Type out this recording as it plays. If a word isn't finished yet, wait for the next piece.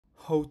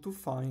how to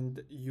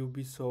find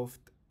Ubisoft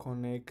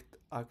Connect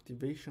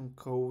activation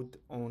code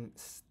on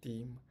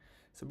Steam.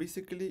 So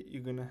basically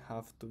you're gonna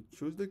have to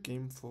choose the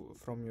game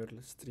from your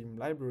Steam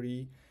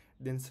library,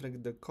 then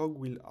select the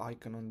cogwheel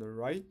icon on the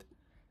right,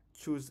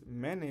 choose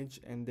manage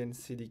and then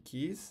CD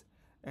keys,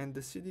 and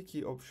the CD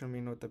key option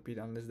may not appear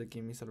unless the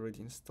game is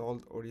already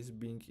installed or is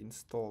being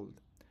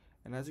installed.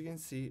 And as you can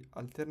see,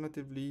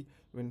 alternatively,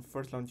 when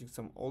first launching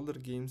some older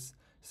games,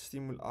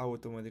 Steam will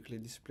automatically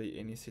display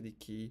any CD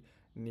key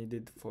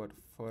needed for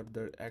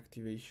further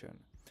activation.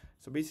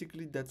 So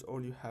basically that's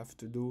all you have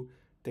to do.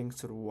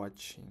 Thanks for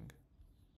watching.